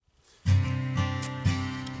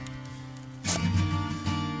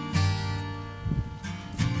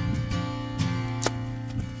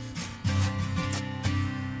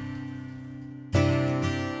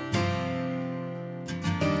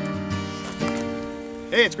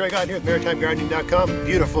Hey, it's Greg on here with MaritimeGardening.com.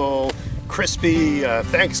 Beautiful, crispy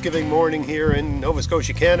Thanksgiving morning here in Nova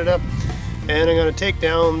Scotia, Canada. And I'm going to take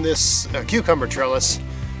down this cucumber trellis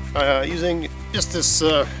using just this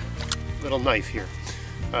little knife here.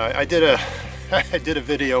 I did a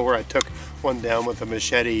video where I took one down with a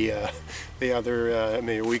machete the other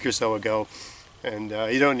maybe a week or so ago. And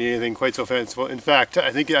you don't need anything quite so fanciful. In fact,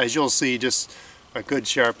 I think as you'll see, just a good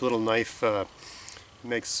sharp little knife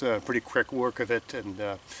makes pretty quick work of it.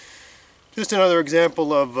 And just another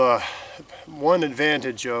example of one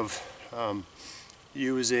advantage of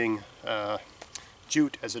using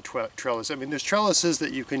jute as a trellis. I mean, there's trellises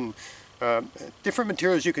that you can, different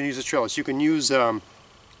materials you can use as trellis. You can use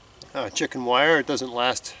chicken wire. It doesn't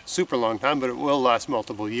last super long time, but it will last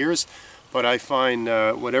multiple years. But I find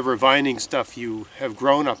whatever vining stuff you have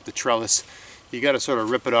grown up the trellis, you got to sort of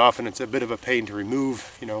rip it off, and it's a bit of a pain to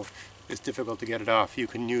remove. You know, it's difficult to get it off. You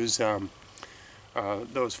can use those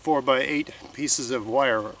 4x8 pieces of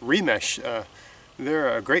wire remesh.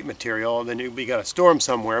 They're a great material. Then you got to store them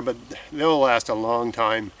somewhere, but they'll last a long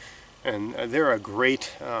time, and they're a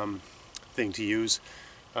great thing to use.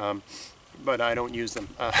 But I don't use them.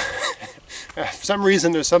 For some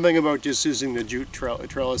reason, there's something about just using the jute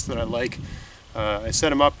trellis that I like. I set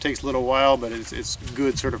them up, takes a little while, but it's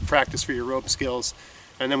good sort of practice for your rope skills.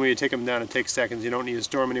 And then when you take them down, it takes seconds. You don't need to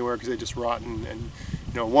store them anywhere because they just rot. And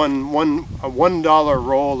you know, a $1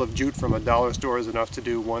 roll of jute from a dollar store is enough to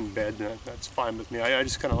do one bed. And that's fine with me. I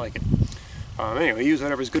just kind of like it. Anyway, use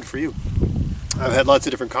whatever's good for you. I've had lots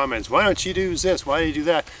of different comments. Why don't you use this? Why do you do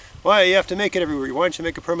that? Why you have to make it everywhere? Why don't you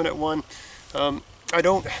make a permanent one? I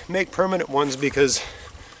don't make permanent ones because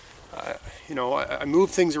you know, I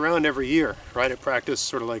move things around every year, right? I practice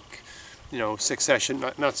sort of like, you know, succession,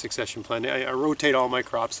 not succession planting. I rotate all my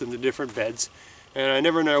crops into different beds, and I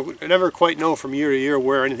never quite know from year to year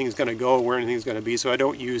where anything's going to go, where anything's going to be. So I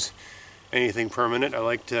don't use anything permanent. I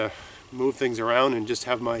like to move things around and just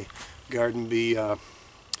have my garden be I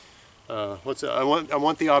want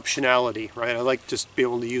the optionality, right? I like just be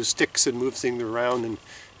able to use sticks and move things around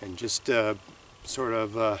and just sort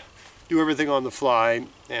of do everything on the fly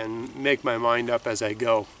and make my mind up as I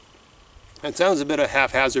go. It sounds a bit of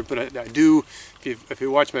haphazard, but I do, if you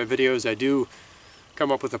watch my videos, I do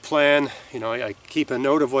come up with a plan. You know, I keep a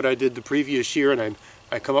note of what I did the previous year, and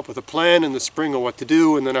I come up with a plan in the spring of what to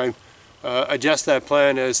do, and then I adjust that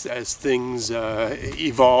plan as things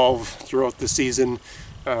evolve throughout the season.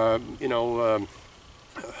 You know,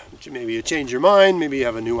 maybe you change your mind, maybe you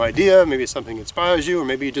have a new idea, maybe something inspires you, or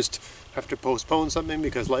maybe you just have to postpone something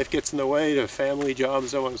because life gets in the way, to family, jobs,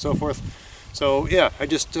 so on and so forth. So yeah,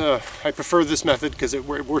 I prefer this method because it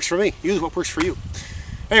works for me. Use what works for you.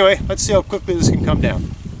 Anyway, let's see how quickly this can come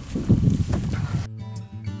down.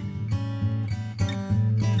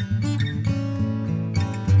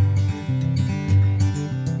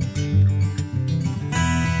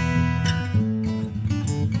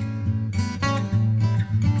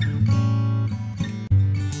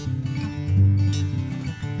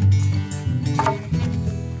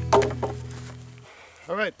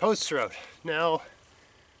 Alright, posts are out. Now,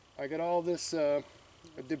 I got all this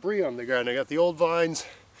debris on the garden. I got the old vines,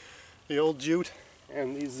 the old jute,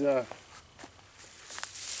 and these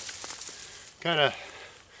kind of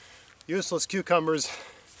useless cucumbers.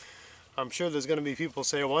 I'm sure there's going to be people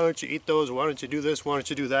saying, why don't you eat those? Why don't you do this? Why don't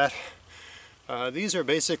you do that? These are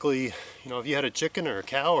basically, you know, if you had a chicken or a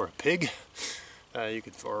cow or a pig,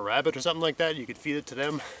 or a rabbit or something like that, you could feed it to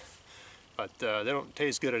them. But they don't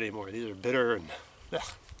taste good anymore. These are bitter and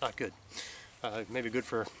not good. Maybe good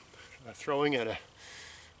for throwing at an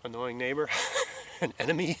annoying neighbor, an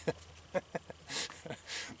enemy.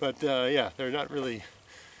 But yeah, they're not really,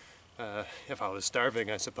 if I was starving,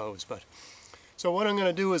 I suppose. But so what I'm going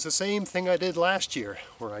to do is the same thing I did last year,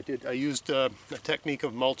 where I used a technique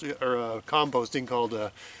of mulch or composting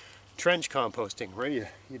called trench composting, where you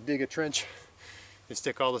dig a trench, you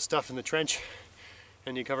stick all the stuff in the trench,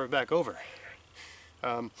 and you cover it back over.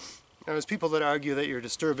 Now, there's people that argue that you're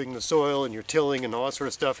disturbing the soil and you're tilling and all that sort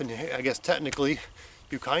of stuff, and I guess technically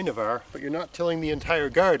you kind of are, but you're not tilling the entire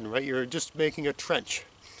garden, right? You're just making a trench.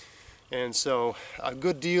 And so a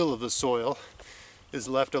good deal of the soil is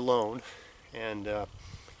left alone, and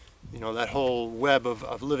you know, that whole web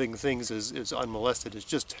of living things is unmolested. It's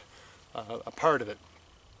just a part of it.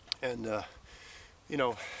 And you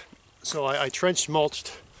know, so I trench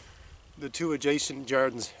mulched the two adjacent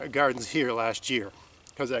gardens here last year,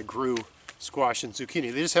 because I grew squash and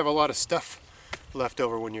zucchini. They just have a lot of stuff left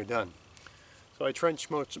over when you're done. So I trench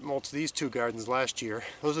mulched these two gardens last year.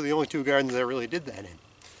 Those are the only two gardens I really did that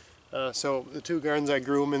in. So the two gardens I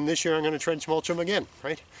grew them in this year, I'm going to trench mulch them again,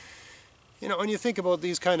 right? You know, when you think about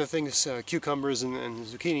these kind of things, cucumbers and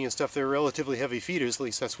zucchini and stuff, they're relatively heavy feeders, at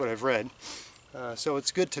least that's what I've read. So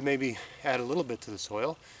it's good to maybe add a little bit to the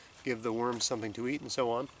soil, give the worms something to eat and so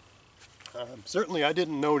on. Certainly I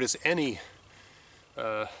didn't notice any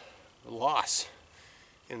loss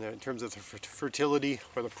in terms of the fertility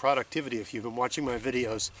or the productivity. If you've been watching my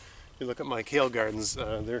videos, you look at my kale gardens,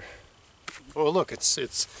 they're, oh look,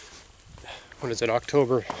 it's what is it,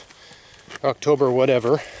 October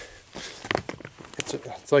whatever.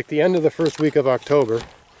 It's like the end of the first week of October,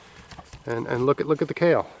 and look at the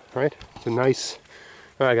kale, right? It's a nice,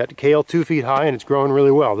 I got kale 2 feet high and it's growing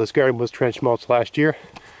really well. This garden was trench mulched last year,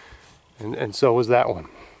 and so was that one.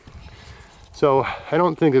 So I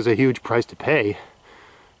don't think there's a huge price to pay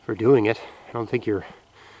for doing it. I don't think you're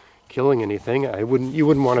killing anything. You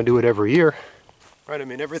wouldn't want to do it every year, right? I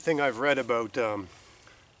mean, everything I've read about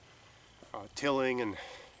tilling and,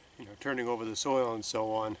 you know, turning over the soil and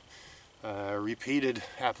so on, repeated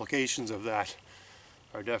applications of that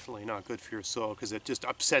are definitely not good for your soil, because it just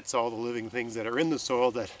upsets all the living things that are in the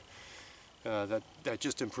soil that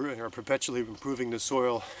just are perpetually improving the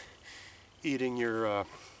soil, eating your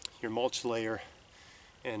mulch layer,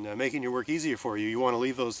 and making your work easier for you. You want to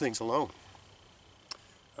leave those things alone.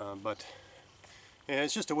 But yeah,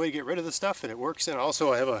 it's just a way to get rid of the stuff, and it works. And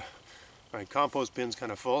also I have my compost bin's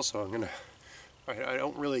kind of full, so I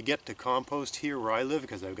don't really get to compost here where I live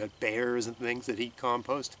because I've got bears and things that eat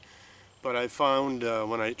compost. But I found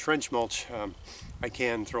when I trench mulch, I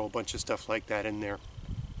can throw a bunch of stuff like that in there.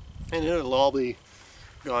 And it'll all be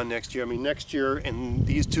gone next year. I mean, next year in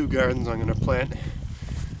these 2 gardens I'm going to plant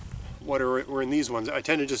what are in these ones. I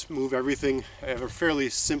tend to just move everything. I have a fairly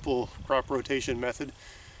simple crop rotation method.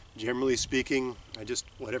 Generally speaking,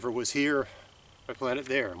 whatever was here, I plant it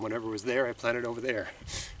there, and whatever was there, I plant it over there,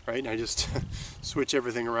 right? And I just switch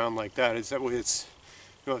everything around like that. It's that way. You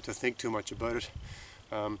don't have to think too much about it.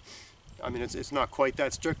 I mean, it's not quite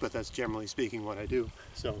that strict, but that's generally speaking what I do.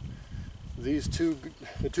 So the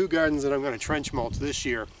 2 gardens that I'm going to trench mulch this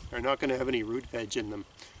year are not going to have any root veg in them,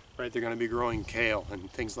 right? They're going to be growing kale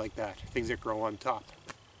and things like that, things that grow on top.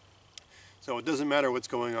 So it doesn't matter what's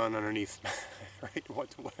going on underneath, right?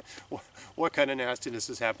 What kind of nastiness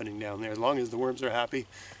is happening down there. As long as the worms are happy,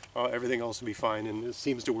 everything else will be fine, and it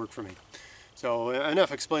seems to work for me. So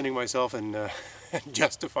enough explaining myself and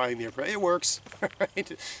justifying the approach. It works,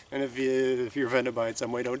 right? And if you're offended by it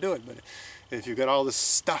some way, don't do it. But if you've got all this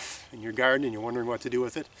stuff in your garden and you're wondering what to do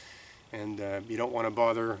with it, and you don't want to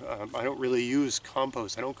bother, I don't really use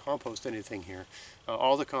compost. I don't compost anything here.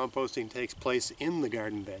 All the composting takes place in the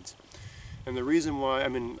garden beds. And the reason why, I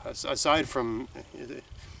mean, aside from,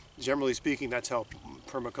 generally speaking, that's how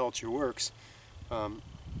permaculture works.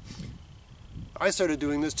 I started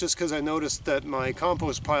doing this just because I noticed that my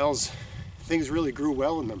compost piles, things really grew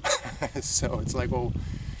well in them. So it's like, well,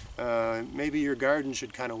 maybe your garden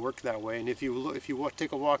should kind of work that way. And if you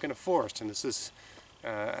take a walk in a forest, and this is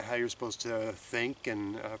how you're supposed to think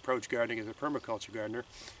and approach gardening as a permaculture gardener,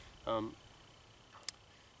 the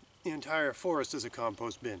entire forest is a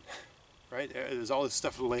compost bin. Right? There's all this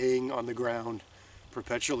stuff laying on the ground,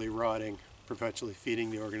 perpetually rotting, perpetually feeding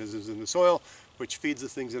the organisms in the soil, which feeds the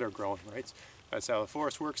things that are growing, right? That's how the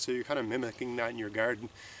forest works, so you're kind of mimicking that in your garden.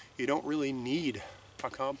 You don't really need a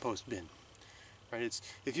compost bin, right?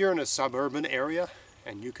 If you're in a suburban area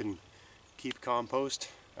and you can keep compost,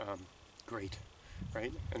 great,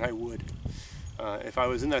 right? And I would. If I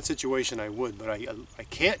was in that situation, I would, but I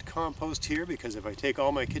can't compost here because if I take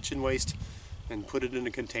all my kitchen waste and put it in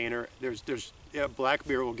a container, black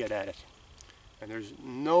bear will get at it. And there's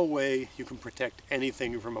no way you can protect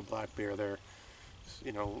anything from a black bear. They're,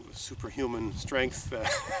 you know, superhuman strength.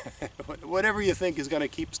 Whatever you think is going to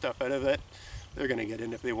keep stuff out of it, they're going to get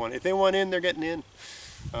in if they want. If they want in, they're getting in.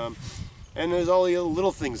 And there's all the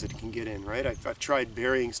little things that can get in, right? I've tried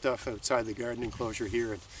burying stuff outside the garden enclosure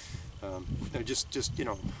here, and they're just you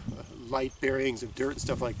know, light buryings of dirt and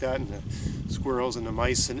stuff like that, and the squirrels and the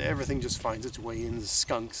mice and everything just finds its way in, the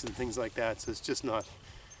skunks and things like that. So it's just not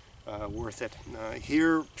worth it.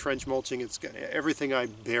 Here, trench mulching, everything I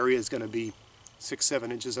bury is going to be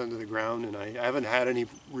 6-7 inches under the ground, and I haven't had any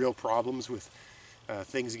real problems with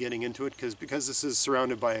things getting into it because this is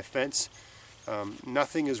surrounded by a fence.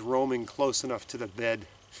 Nothing is roaming close enough to the bed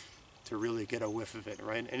to really get a whiff of it,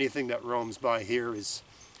 right? Anything that roams by here is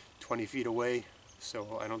 20 feet away,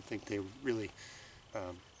 so I don't think they really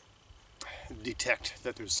detect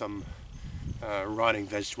that there's some rotting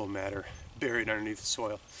vegetable matter buried underneath the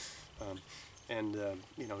soil.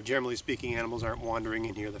 You know, generally speaking, animals aren't wandering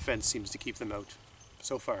in here. The fence seems to keep them out,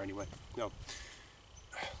 so far anyway. No.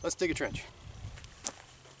 Let's dig a trench.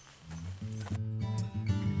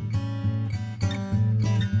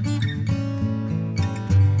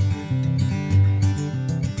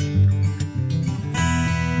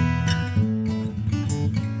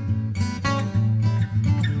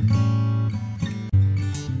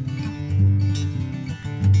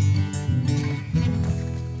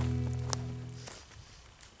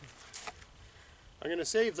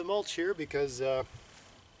 save the mulch here because,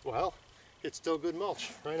 well, it's still good mulch,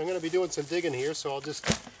 right? I'm going to be doing some digging here, so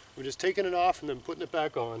we're just taking it off and then putting it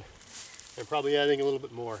back on, and probably adding a little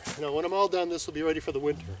bit more. Now, when I'm all done, this will be ready for the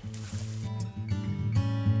winter.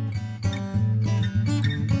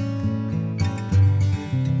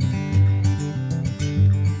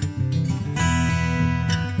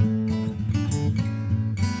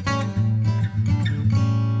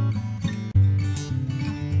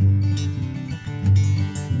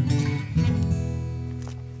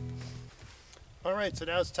 Alright, so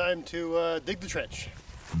now it's time to dig the trench.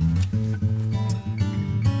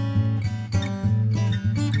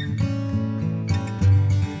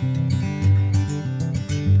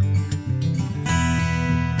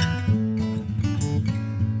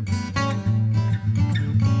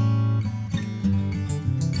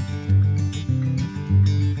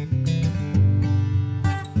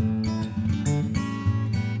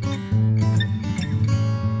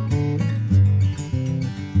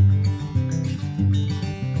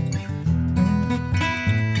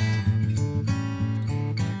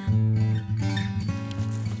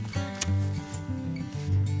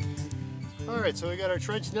 Alright, so we got our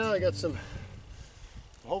trench now. I got a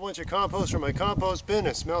whole bunch of compost from my compost bin.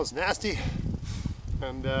 It smells nasty.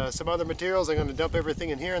 And some other materials. I'm going to dump everything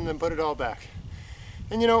in here and then put it all back.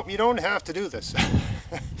 And you know, you don't have to do this.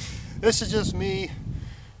 This is just me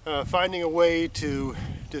finding a way to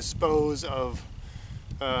dispose of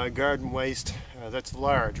garden waste that's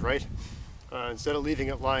large, right? Instead of leaving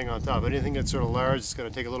it lying on top. Anything that's sort of large is going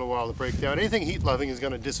to take a little while to break down. Anything heat loving is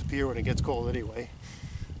going to disappear when it gets cold anyway.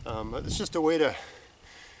 It's just a way to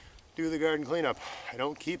do the garden cleanup.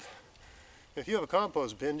 If you have a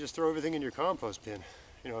compost bin, just throw everything in your compost bin.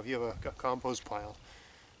 You know, if you have a compost pile.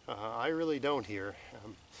 I really don't here.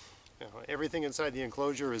 You know, everything inside the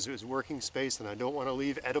enclosure is working space, and I don't want to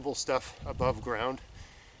leave edible stuff above ground.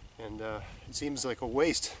 And it seems like a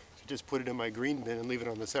waste to just put it in my green bin and leave it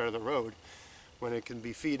on the side of the road when it can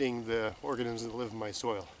be feeding the organisms that live in my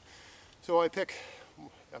soil. So I pick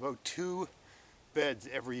about 2 beds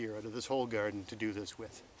every year out of this whole garden to do this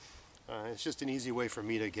with. It's just an easy way for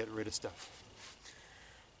me to get rid of stuff.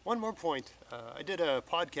 One more point. I did a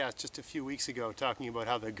podcast just a few weeks ago talking about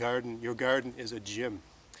how your garden is a gym.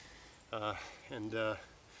 And the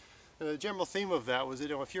general theme of that was, you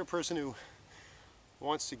know, if you're a person who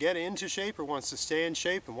wants to get into shape or wants to stay in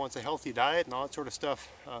shape and wants a healthy diet and all that sort of stuff,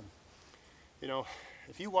 you know,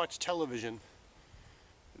 if you watch television,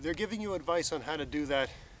 they're giving you advice on how to do that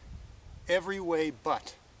every way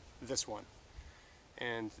but this one.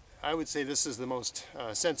 And I would say this is the most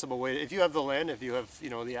sensible way. If you have the land, if you have,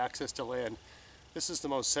 you know, the access to land, this is the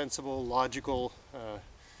most sensible, logical,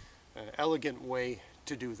 elegant way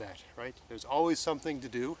to do that, right? There's always something to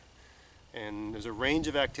do, and there's a range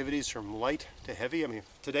of activities from light to heavy. I mean,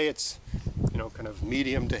 today it's, you know, kind of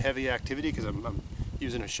medium to heavy activity because I'm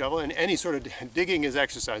using a shovel, and any sort of digging is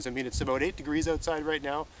exercise. I mean, it's about 8 degrees outside right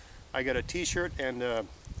now. I got a t-shirt and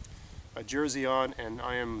a jersey on, and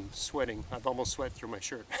I am sweating. I've almost sweat through my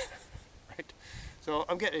shirt. Right? So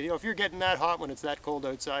I'm getting, you know, if you're getting that hot when it's that cold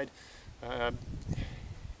outside,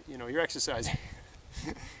 you know, you're exercising.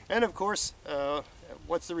 And of course,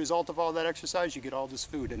 what's the result of all that exercise? You get all this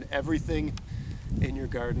food, and everything in your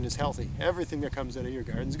garden is healthy. Everything that comes out of your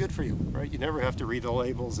garden is good for you, right? You never have to read the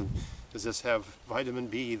labels and does this have vitamin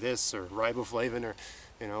B, this, or riboflavin, or,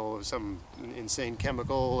 you know, some insane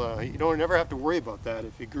chemical. You don't never have to worry about that.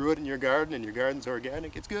 If you grew it in your garden and your garden's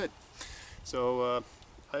organic, it's good. So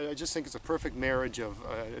I just think it's a perfect marriage of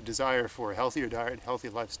a desire for a healthier diet, healthy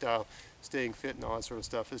lifestyle, staying fit and all that sort of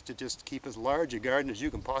stuff, is to just keep as large a garden as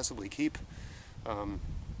you can possibly keep.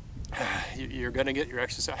 You're going to get your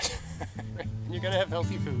exercise. And you're going to have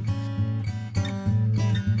healthy food.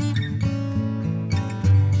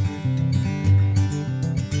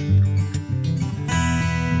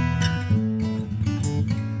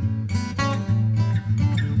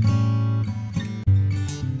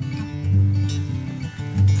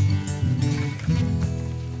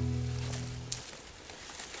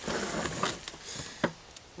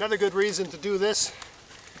 Another good reason to do this,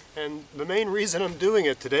 and the main reason I'm doing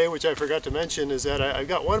it today, which I forgot to mention, is that I've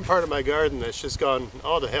got one part of my garden that's just gone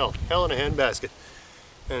all to hell in a handbasket.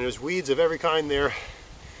 And there's weeds of every kind there.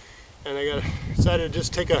 And I decided to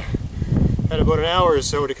just had about an hour or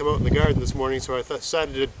so to come out in the garden this morning, so I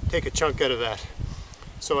decided to take a chunk out of that.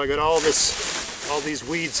 So I got all these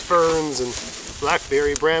weeds, ferns and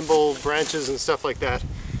blackberry, bramble branches and stuff like that,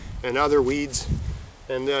 and other weeds.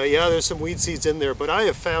 And yeah, there's some weed seeds in there, but I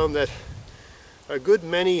have found that a good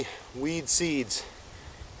many weed seeds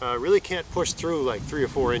really can't push through like 3 or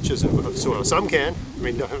 4 inches of soil. Some can. I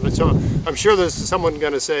mean, I'm sure there's someone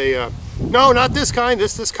going to say, no, not this kind.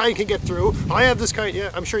 This kind can get through. I have this kind.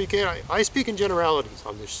 Yeah, I'm sure you can. I speak in generalities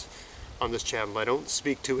on this channel. I don't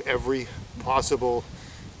speak to every possible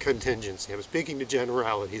contingency. I'm speaking to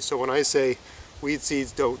generalities. So when I say weed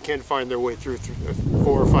seeds can't find their way through 4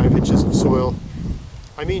 or 5 inches of soil,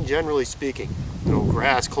 I mean generally speaking. You know,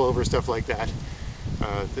 grass, clover, stuff like that.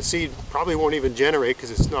 The seed probably won't even generate because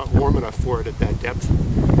it's not warm enough for it at that depth.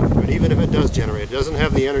 But even if it does generate, it doesn't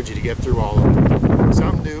have the energy to get through all of it.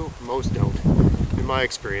 Some do, most don't, in my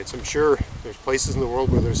experience. I'm sure there's places in the world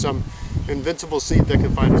where there's some invincible seed that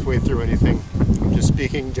can find its way through anything. I'm just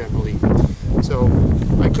speaking generally. So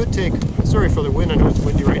I could take, sorry for the wind, I know it's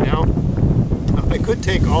windy right now. I could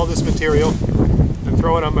take all this material and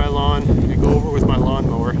throw it on my lawn and go over with my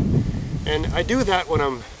lawnmower. And I do that when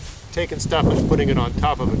I'm taking stuff and putting it on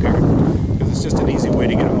top of a garden, because it's just an easy way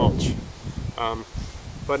to get a mulch.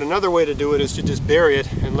 But another way to do it is to just bury it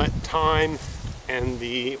and let time and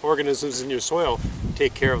the organisms in your soil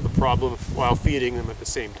take care of the problem while feeding them at the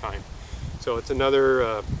same time. So it's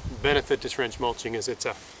another benefit to trench mulching, is it's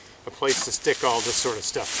a place to stick all this sort of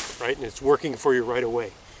stuff, right? And it's working for you right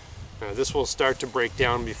away. This will start to break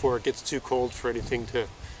down before it gets too cold for anything to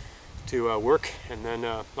work, and then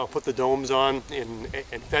I'll put the domes on in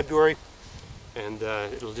February, and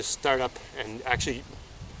it'll just start up and actually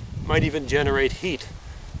might even generate heat.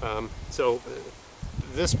 So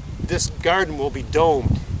this garden will be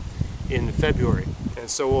domed in February, and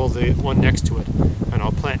so will the one next to it. And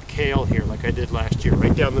I'll plant kale here like I did last year,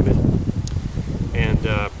 right down the middle. And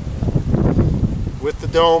with the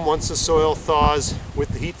dome, once the soil thaws with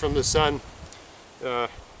the heat from the sun,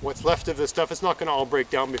 what's left of this stuff, it's not going to all break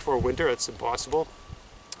down before winter. It's impossible.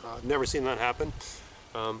 I've never seen that happen.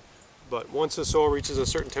 But once the soil reaches a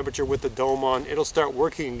certain temperature with the dome on, it'll start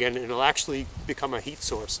working again, and it'll actually become a heat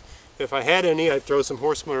source. If I had any, I'd throw some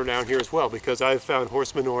horse manure down here as well, because I've found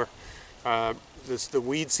horse manure, the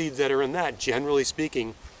weed seeds that are in that, generally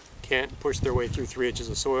speaking, can't push their way through 3 inches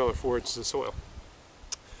of soil or 4 inches of soil.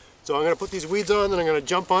 So I'm going to put these weeds on, then I'm going to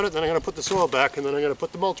jump on it, then I'm going to put the soil back, and then I'm going to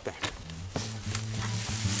put the mulch back.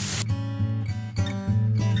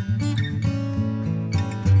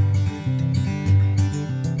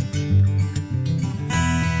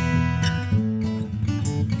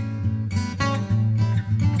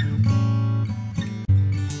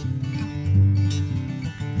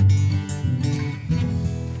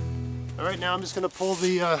 Alright, now I'm just going to pull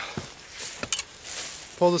the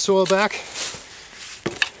soil back.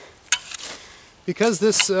 Because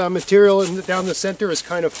this material down the center is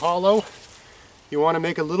kind of hollow, you want to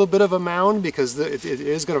make a little bit of a mound, because it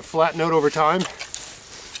is going to flatten out over time.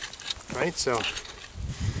 Right, so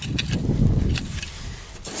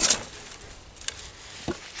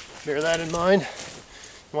bear that in mind.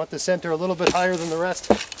 You want the center a little bit higher than the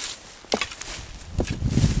rest.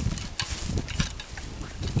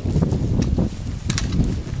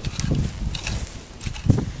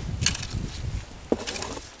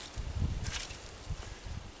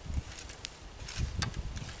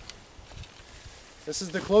 This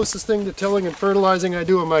is the closest thing to tilling and fertilizing I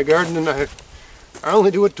do in my garden, and I only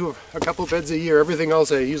do it to a couple beds a year. Everything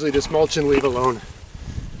else I usually just mulch and leave alone.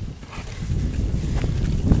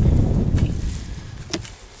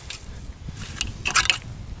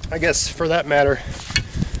 I guess for that matter,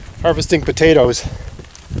 harvesting potatoes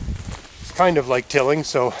is kind of like tilling,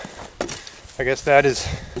 so I guess that is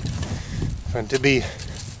going to be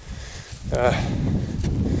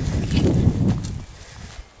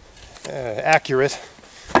accurate.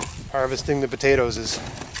 Harvesting the potatoes is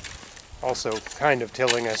also kind of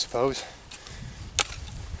tilling, I suppose.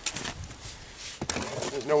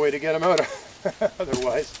 There's no way to get them out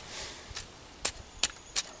otherwise.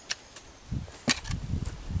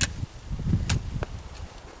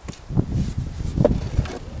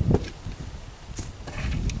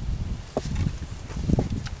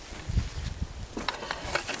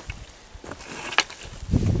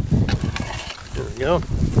 There we go.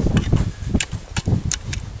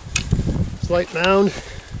 Slight mound.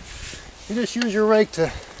 You just use your rake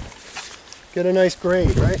to get a nice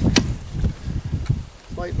grade, right?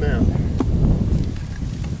 Slight mound.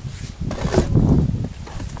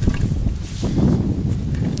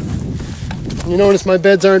 You notice my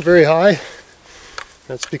beds aren't very high.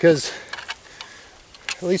 That's because,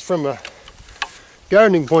 at least from a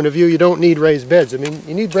gardening point of view, you don't need raised beds. I mean,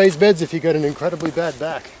 you need raised beds if you got an incredibly bad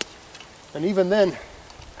back. And even then,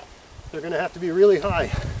 they're going to have to be really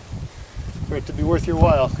high for it to be worth your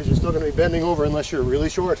while, because you're still going to be bending over unless you're really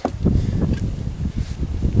short.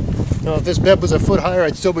 Now, if this bed was a foot higher,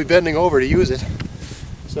 I'd still be bending over to use it.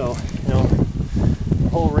 So, the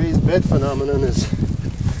whole raised bed phenomenon is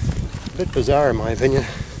a bit bizarre in my opinion.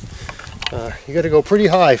 You got to go pretty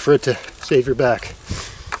high for it to save your back.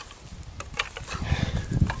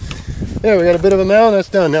 There, we got a bit of a mound, that's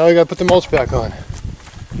done. Now we got to put the mulch back on.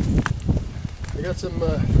 I got some,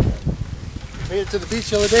 made it to the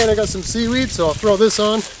beach the other day and I got some seaweed, so I'll throw this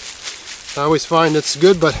on. I always find it's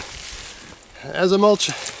good, but as a mulch,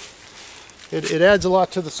 it adds a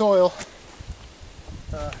lot to the soil.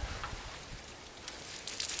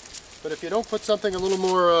 But if you don't put something a little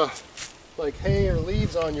more like hay or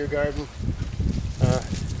leaves on your garden,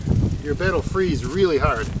 your bed will freeze really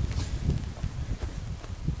hard.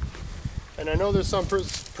 And I know there's some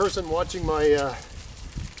person watching my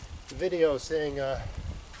video saying, oh,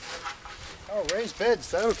 raised beds,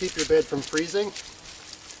 that'll keep your bed from freezing.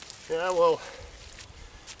 Yeah, well,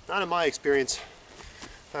 not in my experience.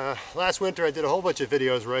 Last winter I did a whole bunch of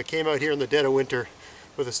videos where I came out here in the dead of winter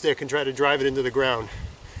with a stick and tried to drive it into the ground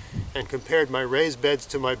and compared my raised beds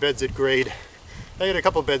to my beds at grade. I got a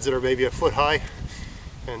couple beds that are maybe a foot high,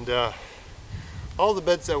 and all the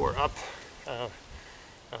beds that were up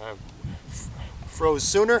froze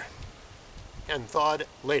sooner and thawed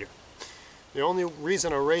later. The only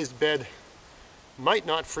reason a raised bed might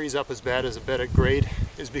not freeze up as bad as a bed at grade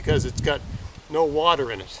is because it's got no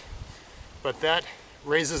water in it. But that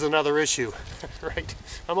raises another issue, right?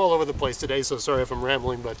 I'm all over the place today, so sorry if I'm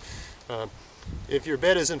rambling, but if your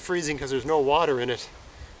bed isn't freezing because there's no water in it,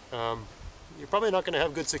 you're probably not going to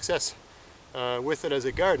have good success with it as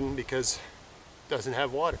a garden because it doesn't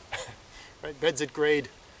have water. Right? Beds at grade,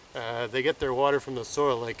 they get their water from the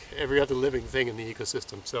soil like every other living thing in the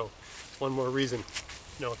ecosystem. So one more reason,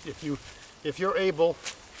 if you're able,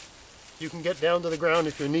 you can get down to the ground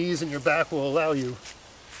if your knees and your back will allow you.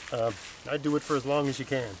 I'd do it for as long as you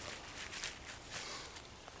can.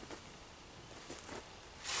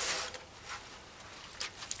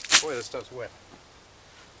 Boy, this stuff's wet.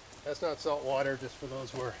 That's not salt water, just for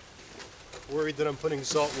those who are worried that I'm putting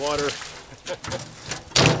salt water.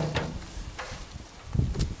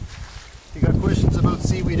 If you got questions about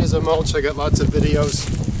seaweed as a mulch, I got lots of videos.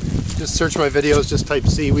 Just search my videos, just type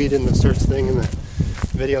seaweed in the search thing in the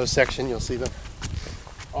video section, you'll see them.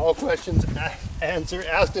 All questions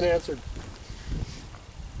asked and answered.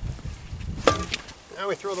 Now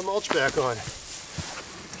we throw the mulch back on.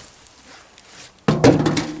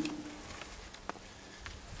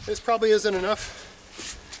 This probably isn't enough,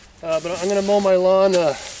 but I'm going to mow my lawn.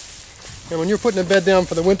 And when you're putting a bed down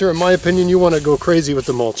for the winter, in my opinion, you want to go crazy with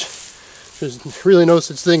the mulch. There's really no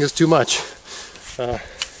such thing as too much. A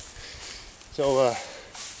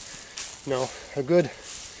good,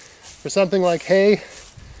 for something like hay,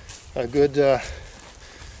 a good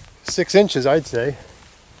 6 inches, I'd say,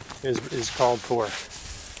 is called for.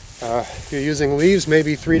 If you're using leaves,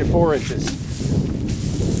 maybe 3 to 4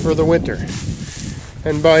 inches for the winter.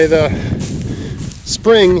 And by the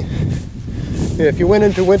spring, if you went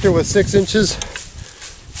into winter with 6 inches,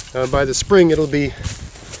 by the spring it'll be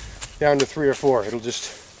down to 3 or 4. It'll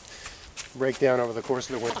just break down over the course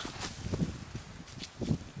of the winter.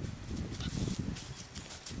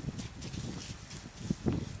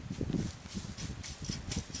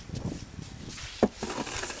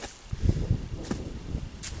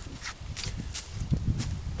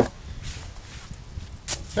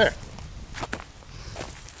 There.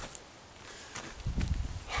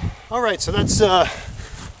 Alright, so that's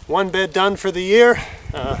one bed done for the year.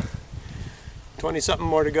 20-something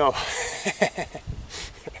more to go.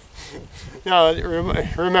 Now,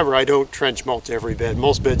 remember, I don't trench mulch every bed.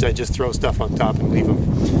 Most beds I just throw stuff on top and leave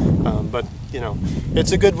them. But,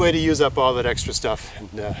 it's a good way to use up all that extra stuff. And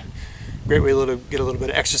great way to get a little bit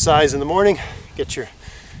of exercise in the morning, get your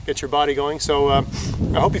body going. So I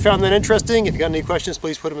hope you found that interesting. If you got any questions,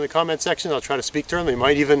 please put them in the comment section. I'll try to speak to them. They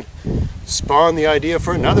might even spawn the idea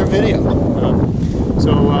for another video.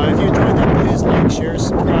 If you enjoyed that, please like, share,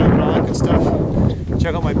 subscribe, and all that good stuff.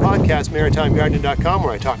 Check out my podcast, maritimegardening.com,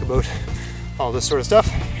 where I talk about all this sort of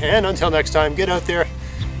stuff. And until next time, get out there,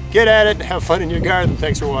 get at it, have fun in your garden.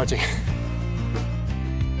 Thanks for watching.